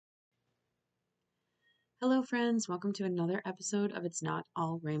Hello, friends. Welcome to another episode of It's Not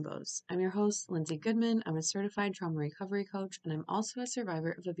All Rainbows. I'm your host, Lindsay Goodman. I'm a certified trauma recovery coach, and I'm also a survivor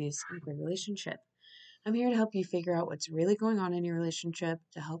of abuse in a queer relationship. I'm here to help you figure out what's really going on in your relationship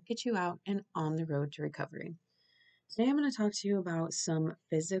to help get you out and on the road to recovery. Today, I'm going to talk to you about some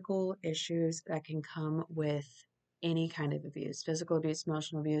physical issues that can come with any kind of abuse: physical abuse,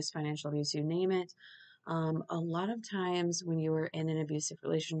 emotional abuse, financial abuse, you name it. A lot of times when you are in an abusive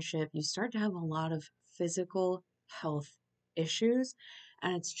relationship, you start to have a lot of physical health issues,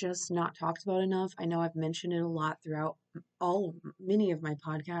 and it's just not talked about enough. I know I've mentioned it a lot throughout many of my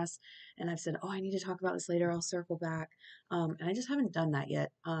podcasts, and I've said, "Oh, I need to talk about this later. I'll circle back," and I just haven't done that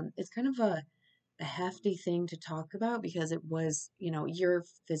yet. It's kind of a hefty thing to talk about because it was, your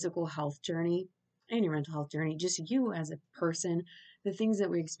physical health journey and your mental health journey, just you as a person, the things that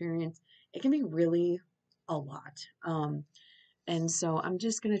we experience. It can be really a lot. And so I'm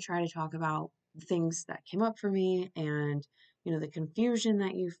just going to try to talk about things that came up for me and, the confusion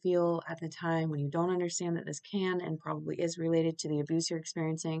that you feel at the time when you don't understand that this can and probably is related to the abuse you're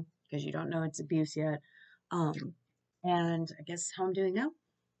experiencing because you don't know it's abuse yet. And I guess how I'm doing now.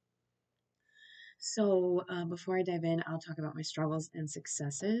 So, before I dive in, I'll talk about my struggles and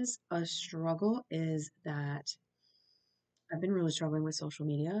successes. A struggle is that I've been really struggling with social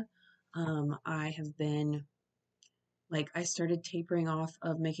media. I have been I started tapering off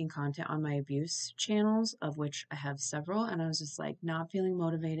of making content on my abuse channels, of which I have several, and I was just like not feeling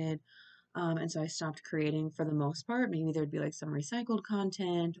motivated. And so I stopped creating for the most part. Maybe there'd be like some recycled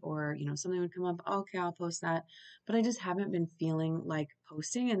content or, something would come up. Okay, I'll post that. But I just haven't been feeling like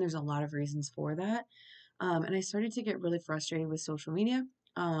posting, and there's a lot of reasons for that. And I started to get really frustrated with social media.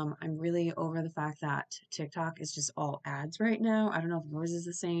 I'm really over the fact that TikTok is just all ads right now. I don't know if yours is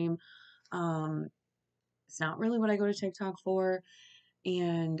the same. Um, it's not really what I go to TikTok for.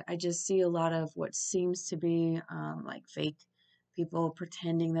 And I just see a lot of what seems to be like fake people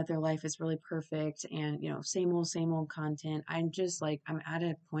pretending that their life is really perfect and, same old content. I'm just like, I'm at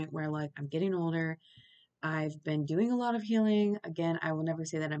a point where like I'm getting older. I've been doing a lot of healing. Again, I will never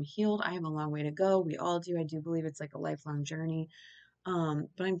say that I'm healed. I have a long way to go. We all do. I do believe it's like a lifelong journey.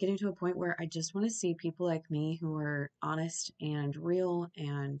 But I'm getting to a point where I just want to see people like me who are honest and real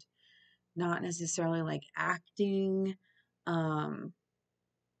and not necessarily like acting. Um,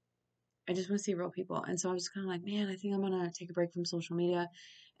 I just want to see real people. And so I was kind of like, man, I think I'm going to take a break from social media.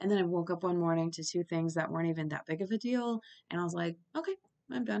 And then I woke up one morning to two things that weren't even that big of a deal. And I was like, okay,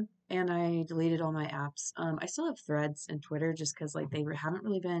 I'm done. And I deleted all my apps. I still have Threads and Twitter just because like haven't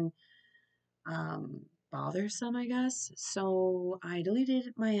really been bothersome, I guess. So I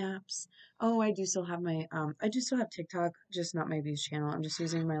deleted my apps. Oh, I do still have TikTok, just not my views channel. I'm just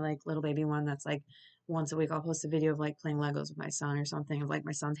using my like little baby one that's like once a week I'll post a video of like playing Legos with my son or something of like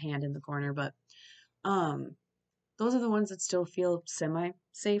my son's hand in the corner. But um those are the ones that still feel semi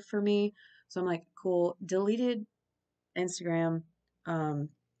safe for me. So I'm like, cool, deleted Instagram, um,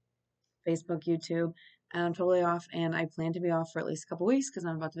 Facebook, YouTube, and I'm totally off. And I plan to be off for at least a couple weeks because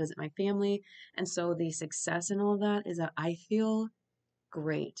I'm about to visit my family. And so the success in all of that is that I feel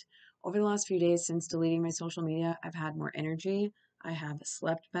great. Over the last few days since deleting my social media, I've had more energy. I have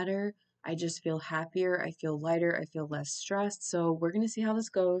slept better. I just feel happier. I feel lighter. I feel less stressed. So we're going to see how this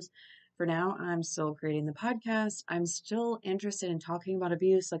goes. For now, I'm still creating the podcast. I'm still interested in talking about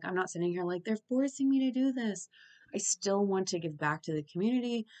abuse. Like, I'm not sitting here like they're forcing me to do this. I still want to give back to the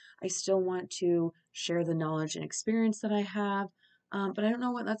community. I still want to share the knowledge and experience that I have. But I don't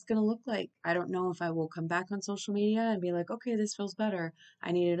know what that's going to look like. I don't know if I will come back on social media and be like, okay, this feels better.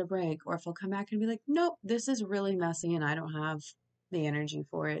 I needed a break. Or if I'll come back and be like, nope, this is really messy and I don't have the energy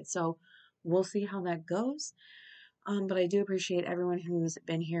for it. So we'll see how that goes. But I do appreciate everyone who's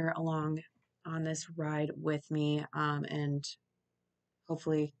been here along on this ride with me and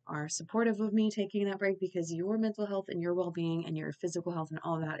hopefully are supportive of me taking that break because your mental health and your well being and your physical health and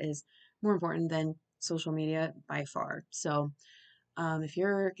all of that is more important than social media by far. So, if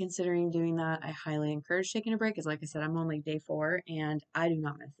you're considering doing that, I highly encourage taking a break. Because, like I said, I'm on like day 4 and I do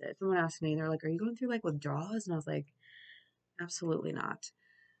not miss it. Someone asked me, they're like, "Are you going through like withdrawals?" And I was like, "Absolutely not."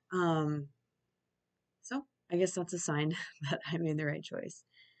 Um, so I guess that's a sign that I made the right choice.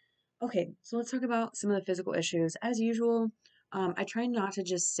 Okay, so let's talk about some of the physical issues. As usual, I try not to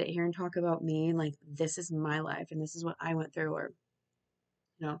just sit here and talk about me, like this is my life and this is what I went through, or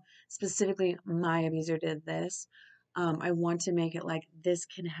specifically my abuser did this. I want to make it like this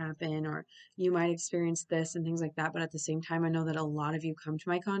can happen, or you might experience this and things like that. But at the same time, I know that a lot of you come to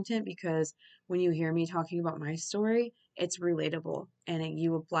my content because when you hear me talking about my story, it's relatable and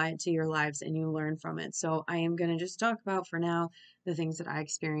you apply it to your lives and you learn from it. So I am going to just talk about for now the things that I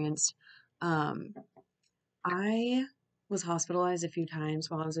experienced. Um, I was hospitalized a few times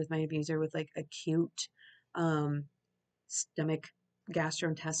while I was with my abuser with like acute um, stomach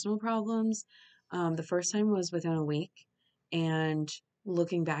gastrointestinal problems. The first time was within a week. And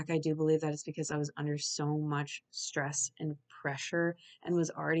looking back, I do believe that it's because I was under so much stress and pressure and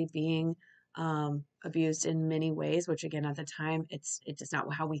was already being abused in many ways, which again, at the time, it's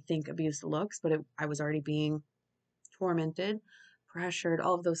not how we think abuse looks, but I was already being tormented, pressured,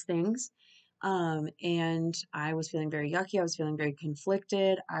 all of those things. And I was feeling very yucky. I was feeling very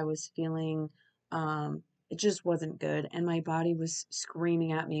conflicted. I was feeling, it just wasn't good. And my body was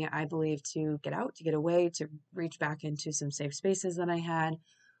screaming at me, I believe, to get out, to get away, to reach back into some safe spaces that I had.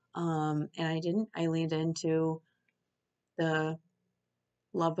 And I didn't. I leaned into the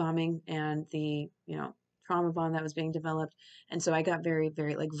love bombing and the, trauma bond that was being developed. And so I got very,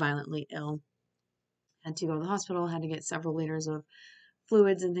 very like violently ill. Had to go to the hospital, had to get several liters of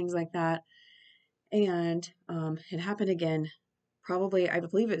fluids and things like that. And it happened again, probably, I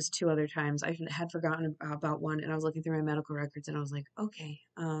believe it was two other times. I had forgotten about one, and I was looking through my medical records, and I was like, okay,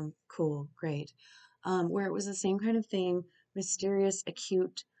 cool, great. Where it was the same kind of thing, mysterious,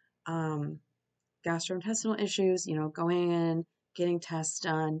 acute um, gastrointestinal issues, going in, getting tests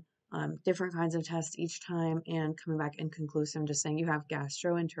done, different kinds of tests each time, and coming back inconclusive, just saying you have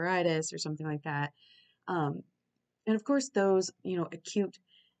gastroenteritis or something like that. Um, and of course, those, acute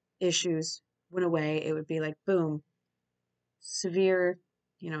issues went away. It would be like, boom, severe,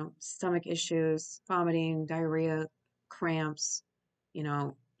 stomach issues, vomiting, diarrhea, cramps, you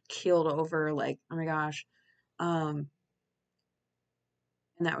know, keeled over, like, oh my gosh. Um,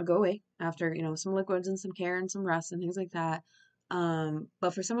 and that would go away after, some liquids and some care and some rest and things like that.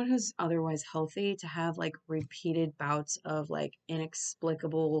 But for someone who's otherwise healthy to have like repeated bouts of like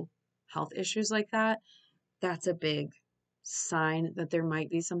inexplicable health issues like that, that's a big sign that there might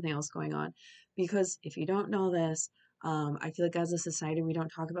be something else going on. Because if you don't know this, I feel like as a society, we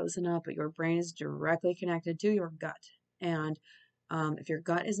don't talk about this enough, but your brain is directly connected to your gut. And if your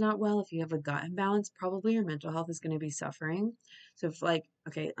gut is not well, if you have a gut imbalance, probably your mental health is going to be suffering. So if like,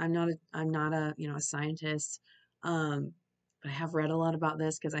 okay, I'm not a, a scientist, um, but I have read a lot about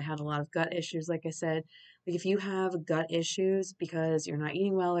this because I had a lot of gut issues, like I said. Like if you have gut issues because you're not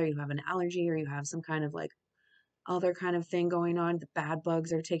eating well or you have an allergy or you have some kind of like other kind of thing going on, the bad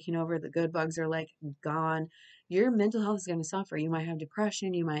bugs are taking over, the good bugs are like gone, your mental health is going to suffer. You might have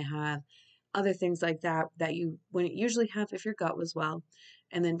depression, you might have other things like that that you wouldn't usually have if your gut was well,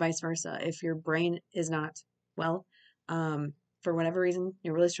 and then vice versa. If your brain is not well, for whatever reason,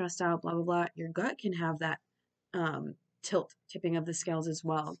 you're really stressed out, blah, blah, blah, your gut can have that tipping of the scales as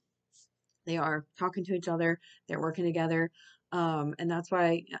well. They are talking to each other, they're working together. And that's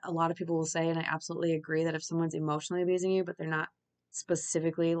why a lot of people will say, and I absolutely agree, that if someone's emotionally abusing you, but they're not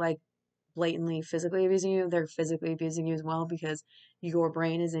specifically like blatantly physically abusing you, they're physically abusing you as well because your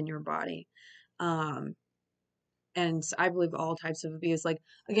brain is in your body. Um, and I believe all types of abuse, like,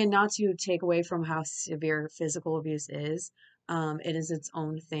 again, not to take away from how severe physical abuse is, it is its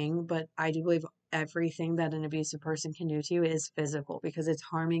own thing, but I do believe everything that an abusive person can do to you is physical because it's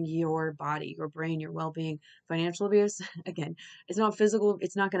harming your body, your brain, your well-being. Financial abuse, again, it's not physical,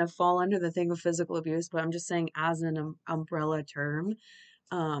 it's not going to fall under the thing of physical abuse, but I'm just saying as an umbrella term,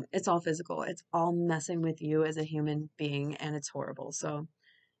 it's all physical, it's all messing with you as a human being, and it's horrible. So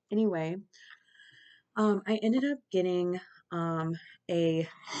anyway, I ended up getting a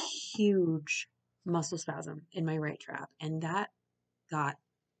huge muscle spasm in my right trap, and that got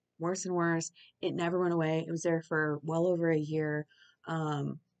worse and worse. It never went away. It was there for well over a year.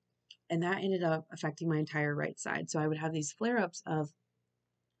 Um, and that ended up affecting my entire right side. So I would have these flare ups of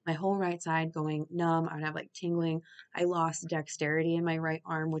my whole right side going numb. I would have like tingling. I lost dexterity in my right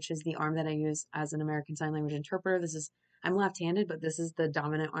arm, which is the arm that I use as an American Sign Language interpreter. I'm left handed, but this is the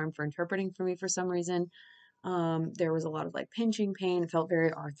dominant arm for interpreting for me for some reason. There was a lot of like pinching pain, felt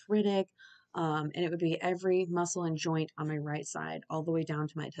very arthritic. And it would be every muscle and joint on my right side, all the way down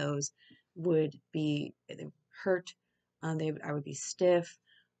to my toes, would be they would hurt. I would be stiff,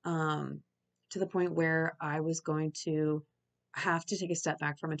 um, to the point where I was going to have to take a step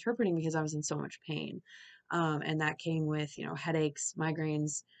back from interpreting because I was in so much pain. And that came with, headaches,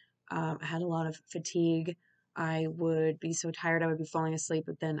 migraines. I had a lot of fatigue. I would be so tired I would be falling asleep,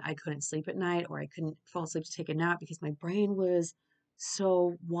 but then I couldn't sleep at night or I couldn't fall asleep to take a nap because my brain was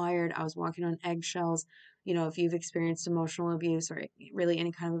so wired. I was walking on eggshells. If you've experienced emotional abuse or really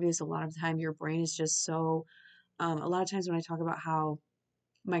any kind of abuse, a lot of the time your brain is just so, a lot of times when I talk about how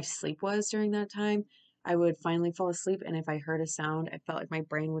my sleep was during that time, I would finally fall asleep. And if I heard a sound, I felt like my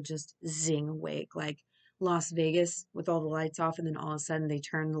brain would just zing awake. Like Las Vegas with all the lights off, and then all of a sudden they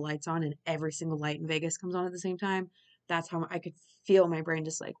turn the lights on and every single light in Vegas comes on at the same time. That's how I could feel my brain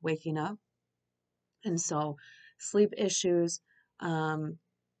just like waking up. And so sleep issues, um,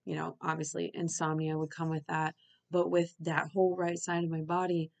 obviously insomnia would come with that. But with that whole right side of my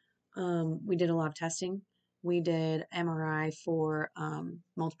body, we did a lot of testing. We did MRI for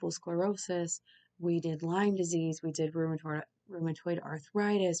multiple sclerosis. We did Lyme disease. We did rheumatoid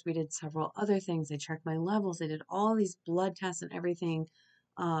arthritis. We did several other things. They checked my levels. They did all these blood tests and everything.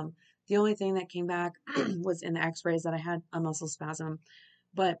 Um, the only thing that came back was in the x-rays that I had a muscle spasm.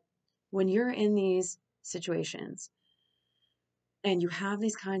 But when you're in these situations and you have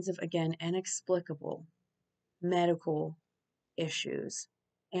these kinds of, again, inexplicable medical issues,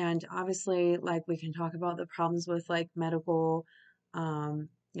 and obviously, like, we can talk about the problems with like medical, um,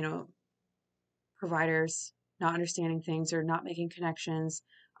 you know, providers not understanding things or not making connections,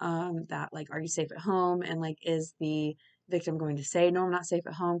 that like, are you safe at home? And like, is the victim going to say, no, I'm not safe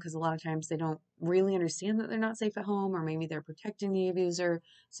at home? Because a lot of times they don't really understand that they're not safe at home, or maybe they're protecting the abuser.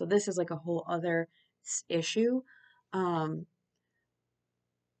 So this is like a whole other issue. Um,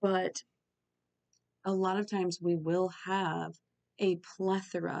 but a lot of times we will have a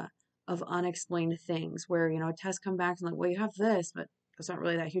plethora of unexplained things where, a test come back and like, well, you have this, but it's not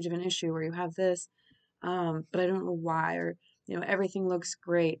really that huge of an issue, or you have this, but I don't know why, or, everything looks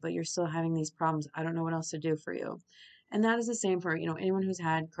great, but you're still having these problems. I don't know what else to do for you. And that is the same for, anyone who's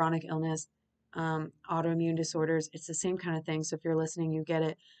had chronic illness, autoimmune disorders. It's the same kind of thing. So if you're listening, you get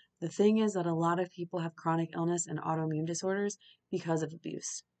it. The thing is that a lot of people have chronic illness and autoimmune disorders because of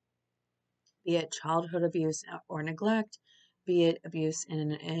abuse, be it childhood abuse or neglect, be it abuse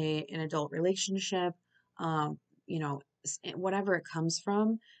in an adult relationship, um, whatever it comes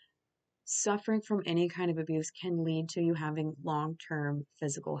from. Suffering from any kind of abuse can lead to you having long-term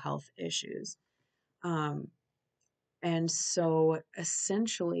physical health issues. Um, and so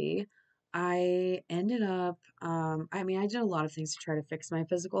essentially, I ended up, I mean, I did a lot of things to try to fix my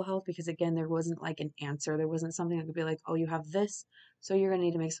physical health because, again, there wasn't like an answer. There wasn't something that could be like, oh, you have this, so you're going to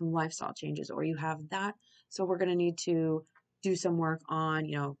need to make some lifestyle changes, or you have that, so we're going to need to do some work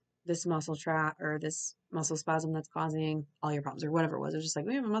on, this muscle trap or this muscle spasm that's causing all your problems, or whatever it was. It was just like,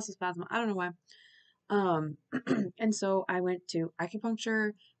 we have a muscle spasm. I don't know why. Um, and so I went to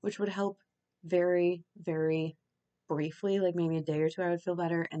acupuncture, which would help very, very briefly, like maybe a day or two, I would feel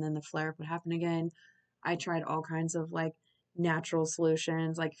better, and then the flare up would happen again. I tried all kinds of like natural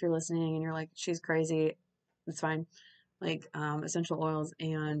solutions. Like if you're listening and you're like, she's crazy, it's fine. Like essential oils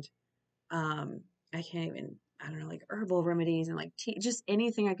and um, I can't even, I don't know, like herbal remedies and like tea, just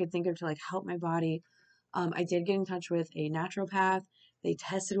anything I could think of to like help my body. I did get in touch with a naturopath. They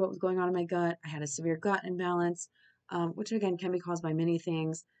tested what was going on in my gut. I had a severe gut imbalance, which again can be caused by many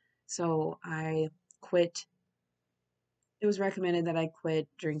things. So I quit. It was recommended that I quit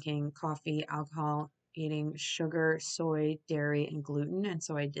drinking coffee, alcohol, eating sugar, soy, dairy, and gluten. And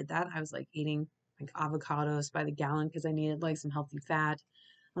so I did that. I was like eating like avocados by the gallon because I needed like some healthy fat.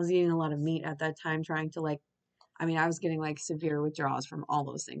 I was eating a lot of meat at that time, trying to like, I mean, I was getting like severe withdrawals from all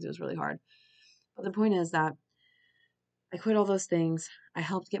those things. It was really hard. But the point is that I quit all those things. I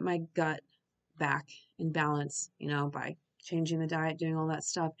helped get my gut back in balance, by changing the diet, doing all that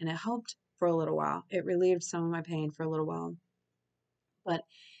stuff. And it helped for a little while. It relieved some of my pain for a little while. But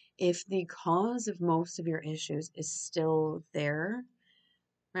if the cause of most of your issues is still there,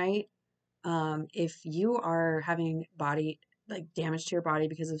 right? If you are having body like damage to your body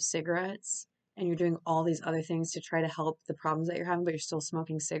because of cigarettes and you're doing all these other things to try to help the problems that you're having, but you're still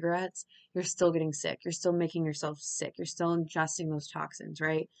smoking cigarettes, you're still getting sick. You're still making yourself sick. You're still ingesting those toxins,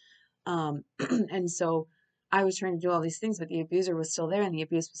 right? Um, and so I was trying to do all these things, but the abuser was still there and the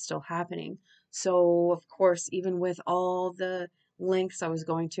abuse was still happening. So, of course, even with all the lengths I was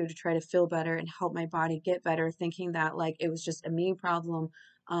going to try to feel better and help my body get better, thinking that like it was just a me problem,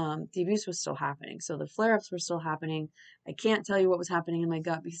 the abuse was still happening. So the flare ups were still happening. I can't tell you what was happening in my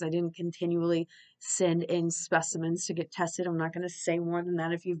gut because I didn't continually send in specimens to get tested. I'm not going to say more than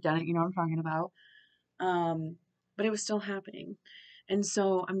that. If you've done it, you know what I'm talking about. But it was still happening. And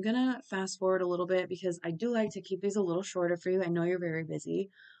so I'm gonna fast forward a little bit because I do like to keep these a little shorter for you. I know you're very busy,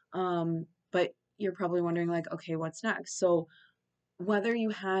 but you're probably wondering, like, okay, what's next? So whether you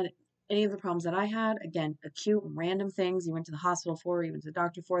had any of the problems that I had, again, acute random things you went to the hospital for, you went to the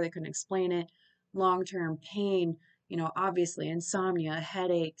doctor for, they couldn't explain it, long-term pain, obviously insomnia,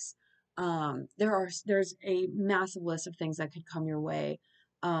 headaches. There's a massive list of things that could come your way.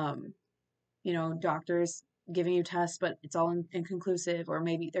 Um, doctors giving you tests, but it's all inconclusive, or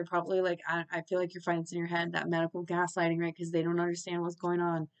maybe they're probably like, I feel like you're finding this in your head, that medical gaslighting, right? Because they don't understand what's going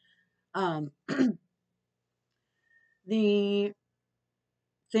on. Um, The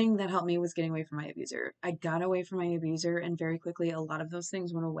thing that helped me was getting away from my abuser. I got away from my abuser, and very quickly, a lot of those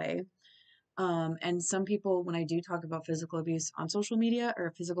things went away. And some people, when I do talk about physical abuse on social media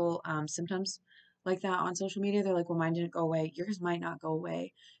or physical symptoms like that on social media, they're like, well, mine didn't go away. Yours might not go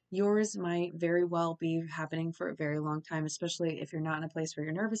away. Yours might very well be happening for a very long time, especially if you're not in a place where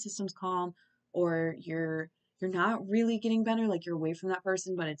your nervous system's calm or you're not really getting better, like you're away from that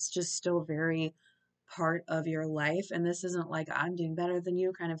person, but it's just still very part of your life. And this isn't like I'm doing better than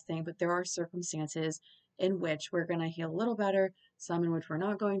you kind of thing, but there are circumstances in which we're going to heal a little better, some in which we're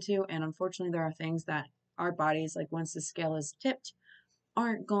not going to. And unfortunately, there are things that our bodies, like once the scale is tipped,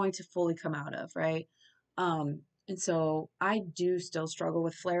 aren't going to fully come out of, right? And so I do still struggle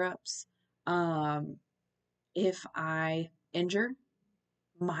with flare ups. Um, if I injure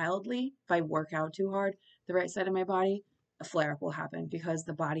mildly, if I work out too hard, the right side of my body, a flare up will happen because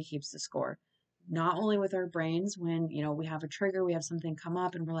the body keeps the score. Not only with our brains, when we have a trigger, we have something come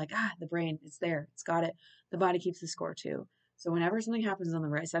up, and we're like, the brain, it's there, it's got it. The body keeps the score too. So whenever something happens on the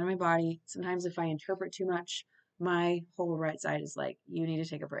right side of my body, sometimes if I interpret too much, my whole right side is like, you need to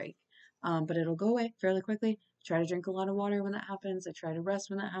take a break. But it'll go away fairly quickly. Try to drink a lot of water when that happens. I try to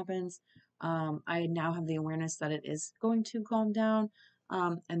rest when that happens. I now have the awareness that it is going to calm down,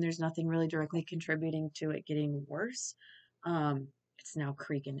 and there's nothing really directly contributing to it getting worse. Um, it's now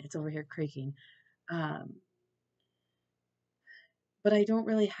creaking. It's over here creaking. Um, but I don't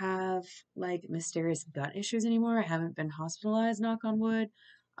really have like mysterious gut issues anymore. I haven't been hospitalized, knock on wood.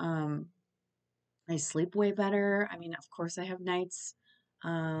 Um, I sleep way better. I mean, of course, I have nights.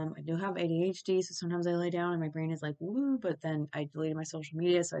 I do have ADHD, so sometimes I lay down and my brain is like, woo, but then I deleted my social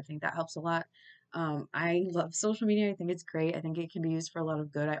media, so I think that helps a lot. I love social media. I think it's great. I think it can be used for a lot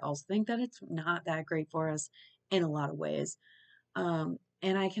of good. I also think that it's not that great for us in a lot of ways. And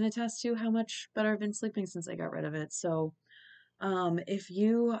I can attest to how much better I've been sleeping since I got rid of it. So, if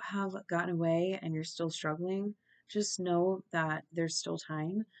you have gotten away and you're still struggling, just know that there's still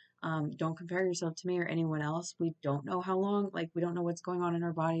time. Don't compare yourself to me or anyone else. We don't know how long, like, we don't know what's going on in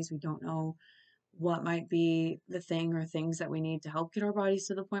our bodies. We don't know what might be the thing or things that we need to help get our bodies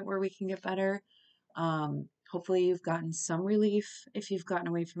to the point where we can get better. Hopefully, you've gotten some relief if you've gotten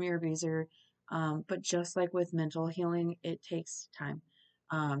away from your abuser. But just like with mental healing, it takes time.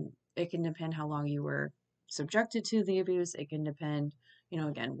 It can depend how long you were subjected to the abuse. It can depend,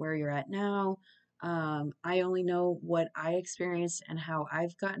 again, where you're at now. I only know what I experienced and how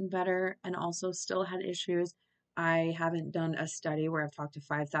I've gotten better and also still had issues. I haven't done a study where I've talked to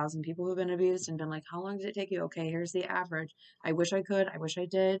 5,000 people who've been abused and been like, how long did it take you? Okay, here's the average. I wish I could. I wish I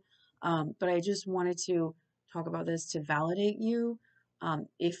did. But I just wanted to talk about this to validate you.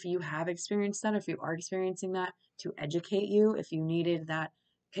 If you have experienced that, if you are experiencing that, to educate you, if you needed that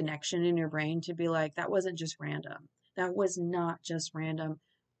connection in your brain to be like, that wasn't just random. That was not just random.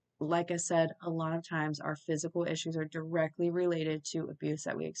 Like I said, a lot of times our physical issues are directly related to abuse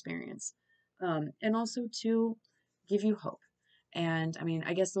that we experience. And also to give you hope. And I mean,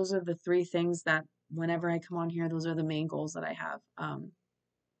 I guess those are the three things that whenever I come on here, those are the main goals that I have.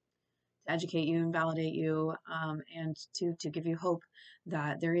 To educate you and validate you, and to give you hope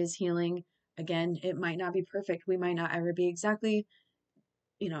that there is healing. Again, it might not be perfect. We might not ever be exactly,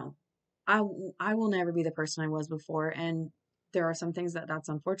 you know, I will never be the person I was before, and there are some things that that's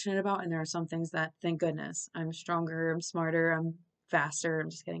unfortunate about, and there are some things that thank goodness I'm stronger, I'm smarter, I'm faster. I'm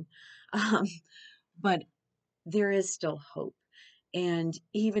just kidding, um, but there is still hope. And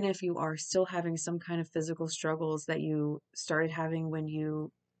even if you are still having some kind of physical struggles that you started having when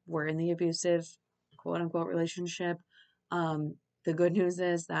you were in the abusive quote unquote relationship, um, the good news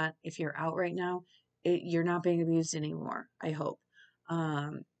is that if you're out right now, you're not being abused anymore. I hope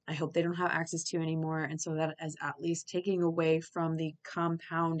they don't have access to you anymore. And so that is at least taking away from the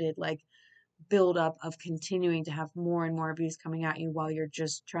compounded, like, buildup of continuing to have more and more abuse coming at you while you're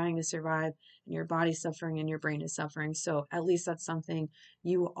just trying to survive and your body's suffering and your brain is suffering. So at least that's something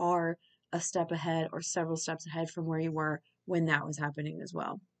you are a step ahead or several steps ahead from where you were when that was happening as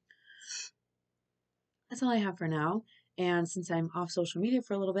well. That's all I have for now. And since I'm off social media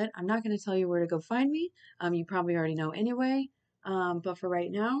for a little bit, I'm not going to tell you where to go find me. You probably already know anyway. But for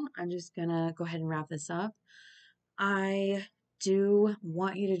right now, I'm just going to go ahead and wrap this up. I do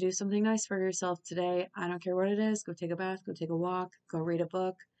want you to do something nice for yourself today. I don't care what it is. Go take a bath, go take a walk, go read a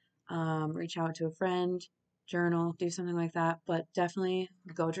book, reach out to a friend, journal, do something like that. But definitely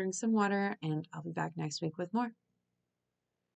go drink some water, and I'll be back next week with more.